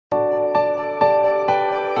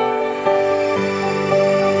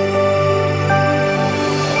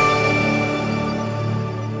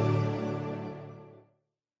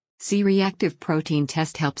C Reactive Protein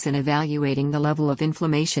Test helps in evaluating the level of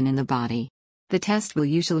inflammation in the body. The test will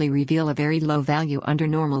usually reveal a very low value under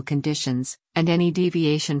normal conditions, and any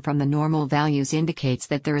deviation from the normal values indicates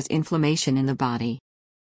that there is inflammation in the body.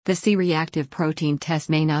 The C Reactive Protein Test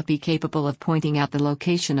may not be capable of pointing out the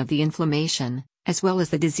location of the inflammation, as well as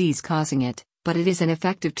the disease causing it, but it is an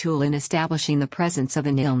effective tool in establishing the presence of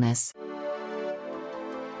an illness.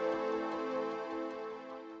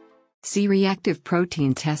 C Reactive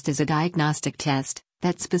Protein Test is a diagnostic test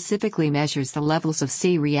that specifically measures the levels of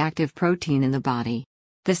C reactive protein in the body.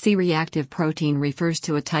 The C reactive protein refers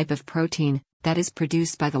to a type of protein that is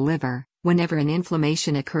produced by the liver whenever an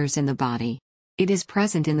inflammation occurs in the body. It is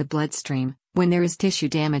present in the bloodstream when there is tissue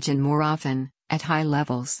damage and more often at high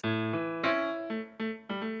levels.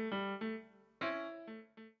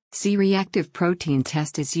 C Reactive Protein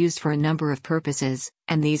Test is used for a number of purposes,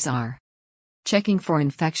 and these are: checking for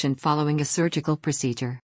infection following a surgical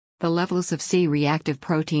procedure. The levels of C reactive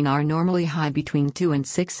protein are normally high between 2 and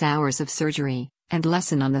 6 hours of surgery, and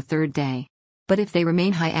lessen on the third day. But if they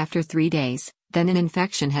remain high after 3 days, then an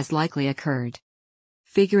infection has likely occurred.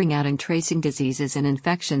 Figuring out and tracing diseases and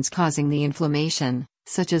infections causing the inflammation,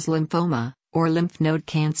 such as lymphoma, or lymph node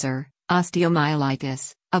cancer,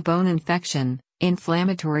 osteomyelitis, a bone infection,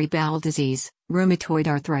 inflammatory bowel disease, rheumatoid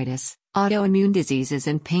arthritis, autoimmune diseases,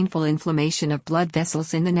 and painful inflammation of blood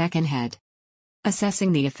vessels in the neck and head.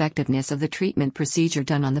 Assessing the effectiveness of the treatment procedure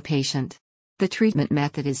done on the patient. The treatment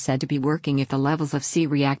method is said to be working if the levels of C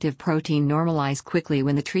reactive protein normalize quickly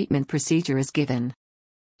when the treatment procedure is given.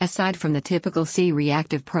 Aside from the typical C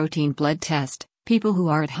reactive protein blood test, people who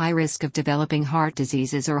are at high risk of developing heart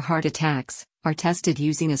diseases or heart attacks are tested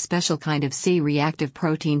using a special kind of C reactive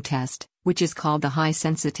protein test, which is called the high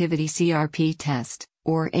sensitivity CRP test,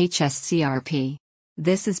 or HSCRP.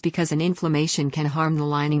 This is because an inflammation can harm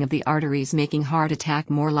the lining of the arteries, making heart attack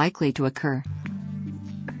more likely to occur.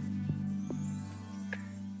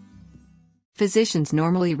 Physicians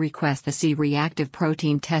normally request the C reactive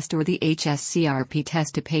protein test or the HSCRP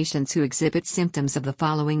test to patients who exhibit symptoms of the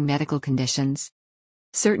following medical conditions: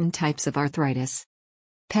 certain types of arthritis,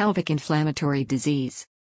 pelvic inflammatory disease,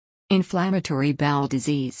 inflammatory bowel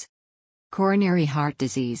disease, coronary heart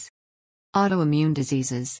disease, autoimmune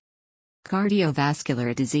diseases,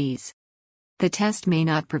 cardiovascular disease. The test may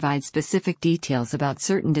not provide specific details about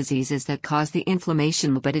certain diseases that cause the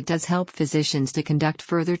inflammation, but it does help physicians to conduct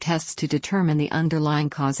further tests to determine the underlying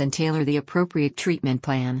cause and tailor the appropriate treatment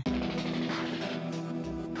plan.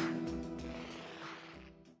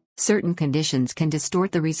 Certain conditions can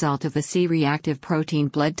distort the result of the C reactive protein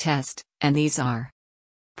blood test, and these are: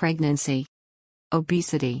 pregnancy,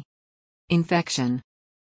 obesity, infection,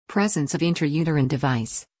 presence of intrauterine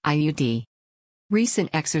device, IUD, recent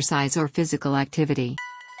exercise or physical activity.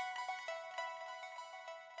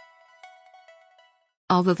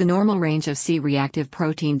 Although the normal range of C reactive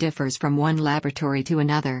protein differs from one laboratory to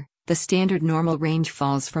another, the standard normal range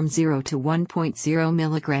falls from 0 to 1.0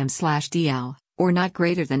 mg/dl, or not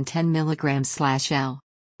greater than 10 mg/L.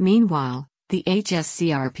 Meanwhile, the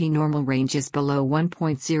HSCRP normal range is below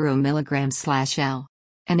 1.0 mg/L.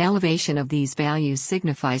 An elevation of these values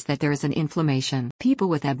signifies that there is an inflammation. People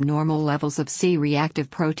with abnormal levels of C reactive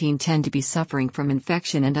protein tend to be suffering from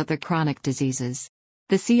infection and other chronic diseases.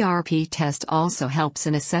 The CRP test also helps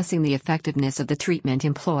in assessing the effectiveness of the treatment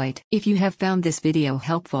employed. If you have found this video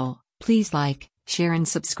helpful, please like, share and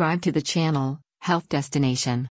subscribe to the channel, Health Destination.